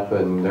coming up,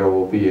 and there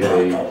will be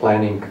a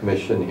planning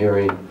commission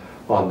hearing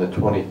on the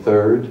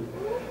 23rd.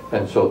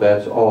 And so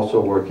that's also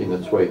working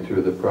its way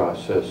through the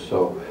process.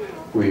 So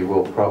we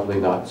will probably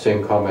not,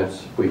 same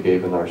comments we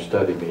gave in our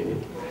study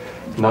meeting.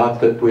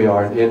 Not that we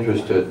aren't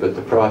interested, but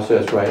the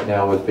process right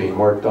now is being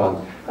worked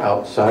on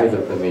outside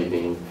of the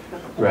meeting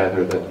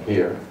rather than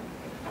here,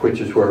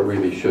 which is where it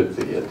really should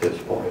be at this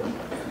point.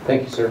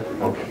 Thank you, sir.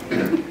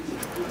 Okay.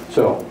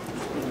 So,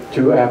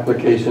 2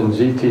 applications,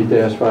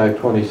 ZT-5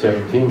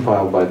 2017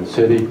 filed by the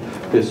city.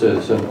 This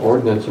is an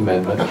ordinance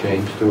amendment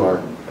change to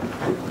our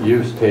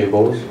use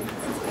tables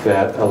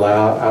that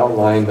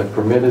outline the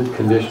permitted,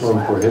 conditional,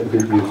 and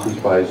prohibited uses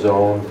by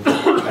zone,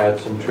 add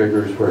some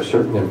triggers where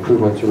certain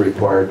improvements are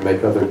required,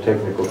 make other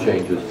technical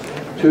changes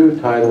to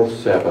Title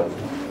 7.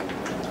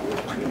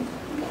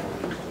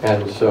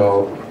 And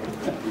so,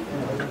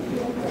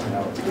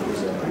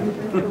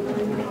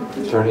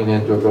 turning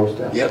into a ghost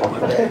town. Yep.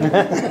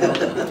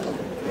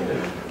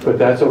 But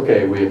that's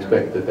okay, we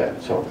expected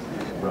that, so.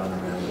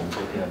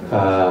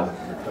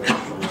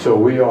 So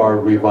we are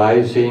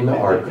revising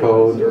our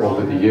code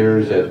over the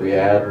years as we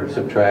add and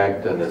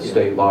subtract and as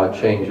state law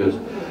changes.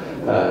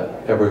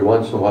 Every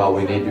once in a while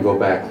we need to go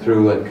back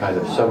through and kind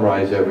of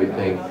summarize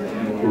everything,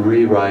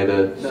 rewrite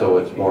it so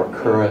it's more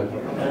current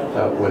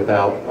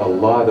without a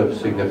lot of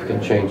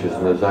significant changes.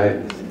 And as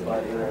I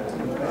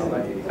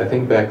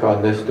think back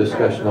on this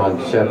discussion on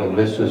 7,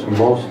 this is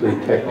mostly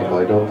technical.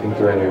 I don't think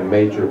there are any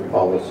major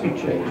policy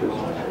changes.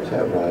 Is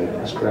that right?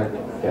 That's correct.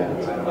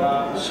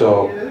 Yeah.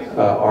 So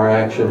our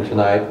action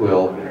tonight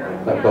will,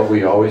 but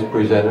we always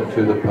present it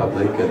to the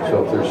public, and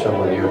so if there's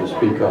someone here to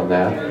speak on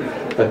that.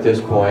 At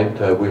this point,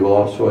 we will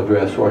also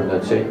address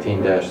Ordinance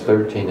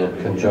 18-13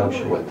 in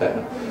conjunction with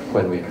that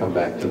when we come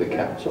back to the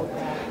council.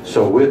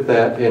 So with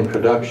that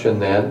introduction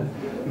then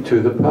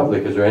to the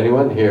public, is there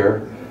anyone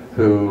here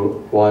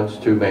who wants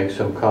to make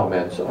some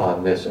comments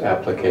on this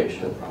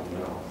application,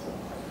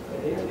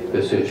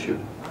 this issue?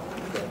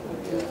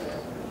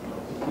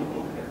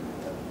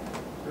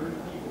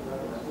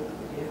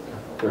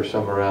 There's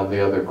some around the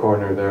other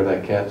corner there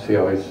that I can't see.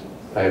 I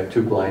have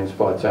 2 blind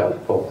spots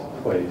out both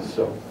ways.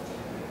 So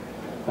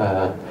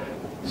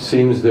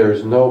seems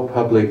there's no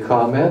public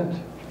comment,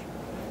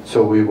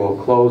 so we will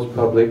close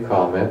public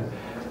comment,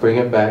 bring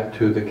it back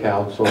to the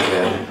council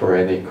then for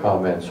any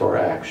comments or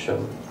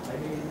action.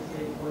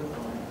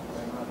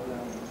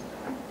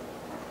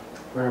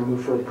 We're going to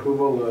move for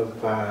approval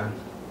of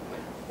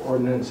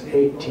ordinance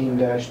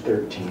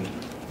 18-13.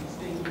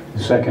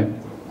 Second.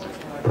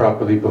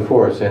 Properly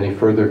before us. Any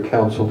further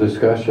council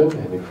discussion?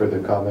 Any further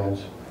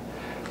comments?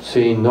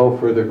 Seeing no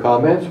further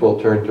comments, we'll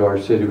turn to our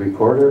city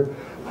recorder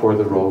for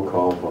the roll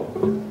call vote.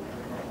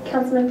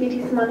 Councilman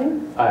Fiti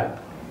Samanu? Aye.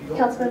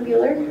 Councilman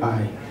Bueller?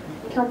 Aye.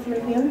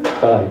 Councilman Hume?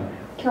 Aye.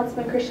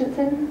 Councilman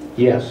Christensen?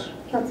 Yes.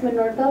 Councilman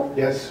Nordfeld?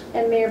 Yes.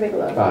 And Mayor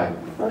Bigelow? Aye.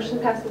 Motion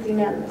passes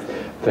unanimously.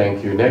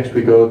 Thank you. Next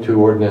we go to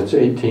ordinance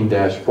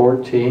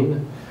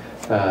 18-14.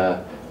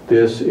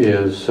 This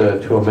is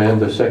to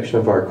amend a section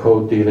of our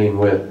code dealing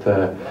with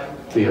the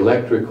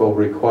electrical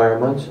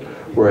requirements.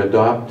 We're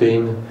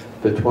adopting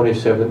the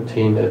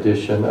 2017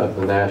 edition of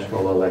the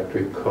National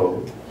Electric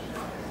Code.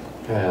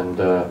 And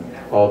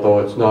although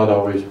it's not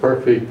always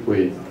perfect,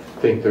 we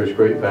think there's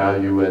great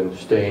value in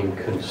staying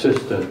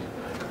consistent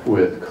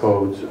with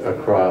codes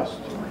across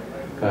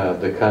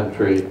the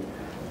country.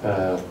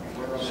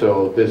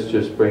 So this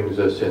just brings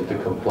us into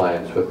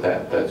compliance with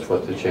that. That's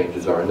what the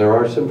changes are. And there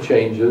are some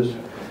changes,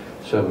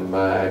 some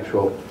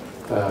actual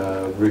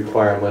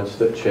requirements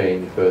that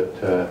change, but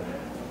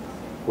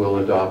we'll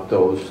adopt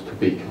those to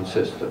be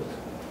consistent.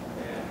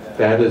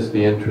 That is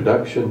the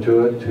introduction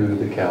to it, to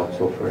the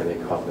council for any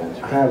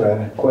comments. I have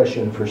a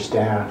question for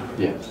staff.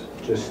 Yes.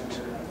 Just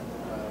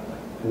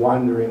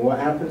wondering, what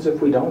happens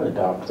if we don't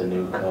adopt the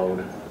new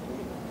code?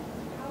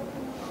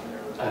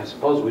 I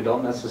suppose we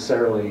don't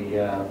necessarily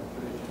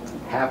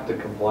have to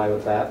comply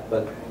with that,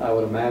 but I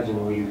would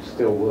imagine we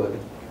still would.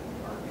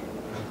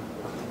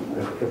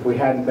 If we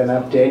hadn't been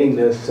updating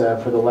this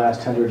for the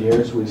last 100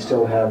 years, we'd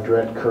still have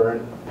direct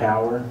current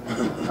power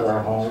for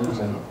our homes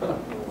and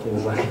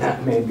things like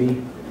that,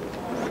 maybe.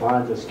 Well,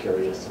 I'm just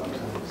curious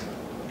sometimes.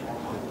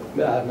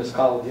 Ms.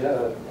 Collins,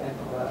 yeah.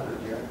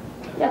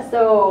 Yeah,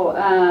 so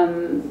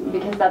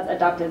because that's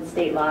adopted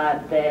state law,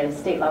 the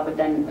state law would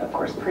then, of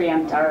course,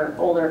 preempt our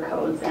older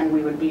codes, and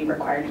we would be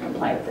required to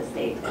comply with the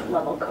state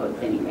level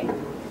codes anyway.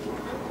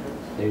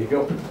 There you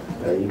go.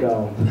 There you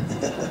go.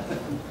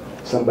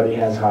 Somebody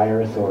has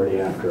higher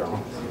authority after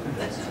all.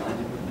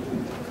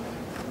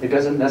 It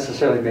doesn't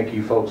necessarily make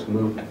you folks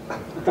moot.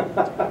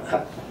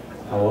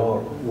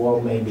 We'll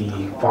maybe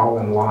fall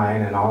in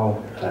line, and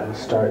I'll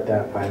start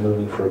that by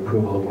moving for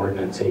approval of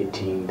ordinance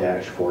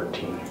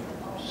 18-14.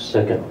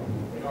 Second.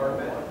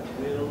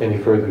 Any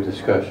further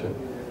discussion?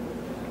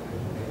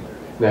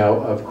 Now,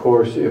 of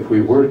course, if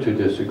we were to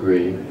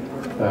disagree,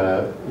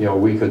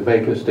 we could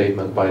make a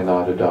statement by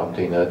not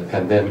adopting it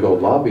and then go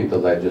lobby the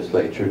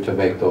legislature to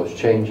make those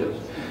changes.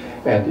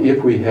 And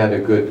if we had a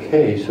good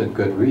case and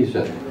good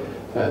reason,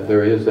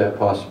 there is that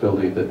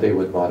possibility that they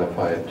would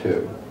modify it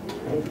too.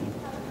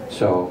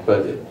 So,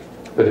 but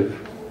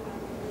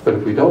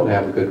if we don't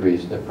have a good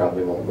reason, it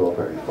probably won't go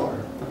very far.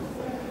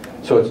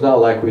 So it's not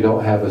like we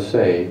don't have a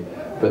say,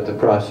 but the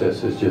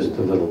process is just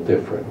a little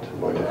different,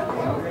 more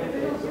difficult.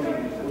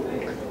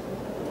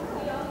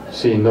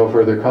 Seeing no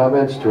further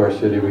comments, to our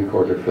city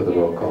recorder for the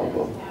roll call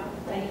vote.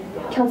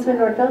 Councilman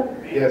Nordfeld?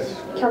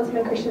 Yes.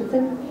 Councilman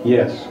Christensen?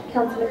 Yes.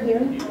 Councilman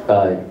Hume?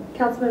 Aye.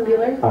 Councilman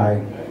Bueller?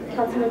 Aye.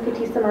 Councilman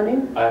Fitzie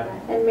Umanu? Aye.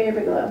 And Mayor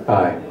Bigelow?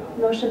 Aye.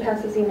 Motion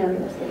passes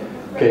unanimously.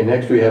 Okay,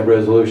 next we have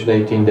Resolution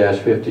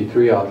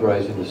 18-53,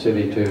 authorizing the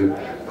city to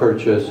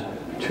purchase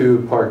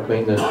 2 park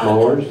maintenance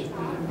mowers.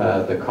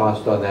 The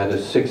cost on that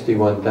is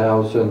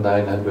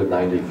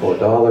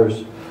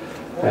 $61,994,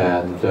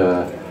 and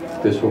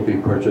this will be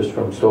purchased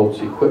from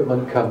Stoltz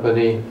Equipment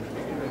Company.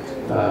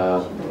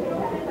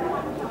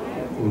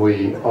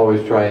 We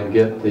always try and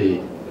get the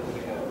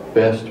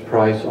best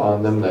price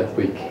on them that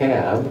we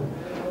can.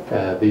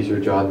 These are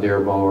John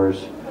Deere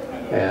mowers,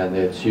 and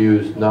it's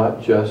used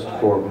not just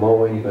for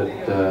mowing, but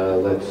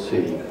let's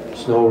see,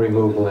 snow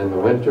removal in the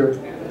winter.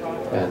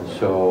 And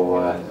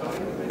so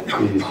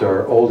these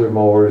are older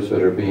mowers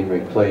that are being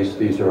replaced.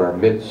 These are our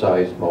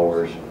mid-sized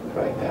mowers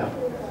right now.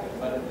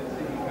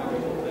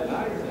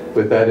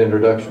 With that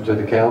introduction to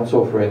the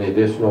council, for any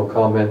additional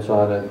comments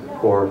on it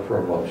or for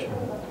a motion?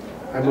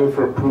 I move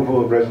for approval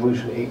of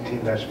Resolution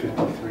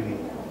 18-53.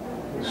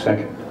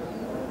 Second.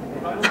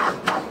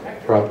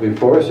 Properly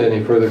before us,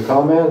 any further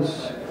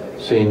comments?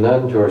 Seeing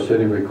none, to our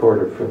city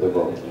recorder for the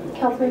vote.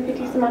 Councilman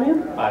Fitzie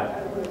Umanu? Aye.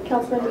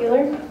 Councilman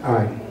Bueller?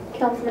 Aye.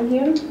 Councilman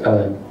Hume?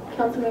 Aye.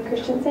 Councilman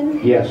Christensen?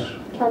 Yes.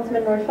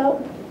 Councilman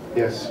Nordfeld?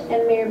 Yes.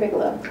 And Mayor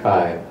Bigelow?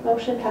 Aye.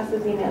 Motion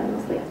passes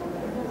unanimously.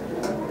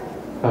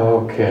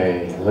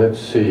 Okay, let's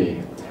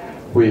see.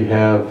 We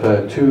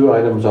have 2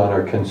 items on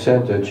our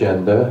consent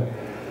agenda,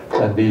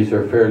 and these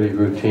are fairly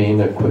routine: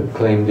 a quit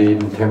claim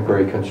deed and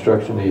temporary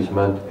construction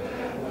easement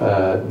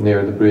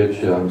near the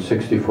bridge on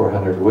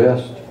 6400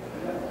 West,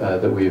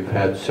 that we've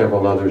had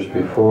several others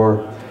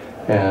before,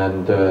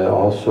 and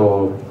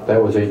also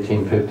that was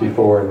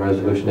 1854, and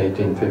Resolution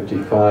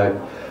 1855,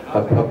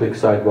 a public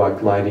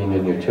sidewalk lighting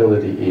and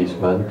utility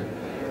easement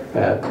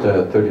at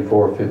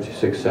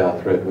 3456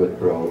 South Redwood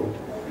Road.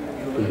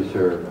 These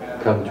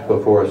come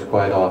before us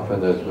quite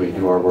often as we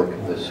do our work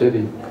in the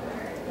city.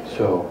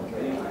 So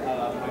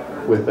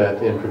with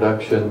that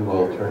introduction,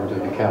 we'll turn to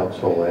the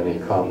council. Any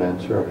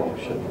comments or a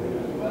motion?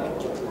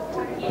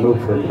 Move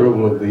for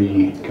approval of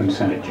the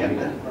consent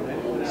agenda.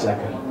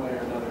 Second.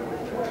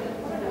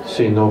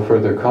 Seeing no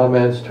further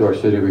comments, to our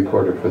city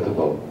recorder for the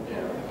vote.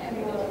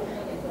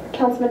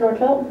 Councilman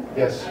Nordfeld?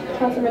 Yes.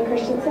 Councilman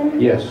Christensen?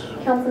 Yes.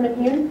 Councilman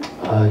Hume?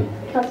 Aye.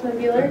 Councilman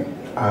Bueller?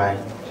 Aye.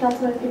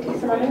 Councilman Fitzie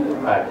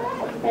Umanu? Aye.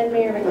 And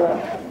Mayor Bigelow?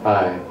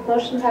 Aye.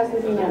 Motion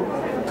passes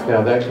unanimously.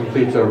 Now that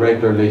completes our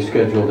regularly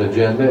scheduled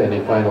agenda. Any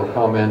final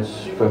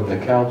comments from the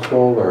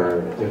council,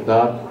 or if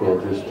not, we'll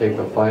just take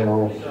a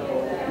final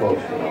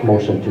motion.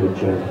 Motion to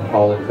adjourn.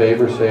 All in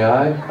favor, say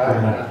aye.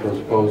 Aye. Those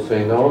opposed,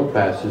 say no. It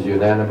passes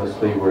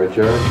unanimously. We're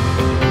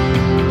adjourned.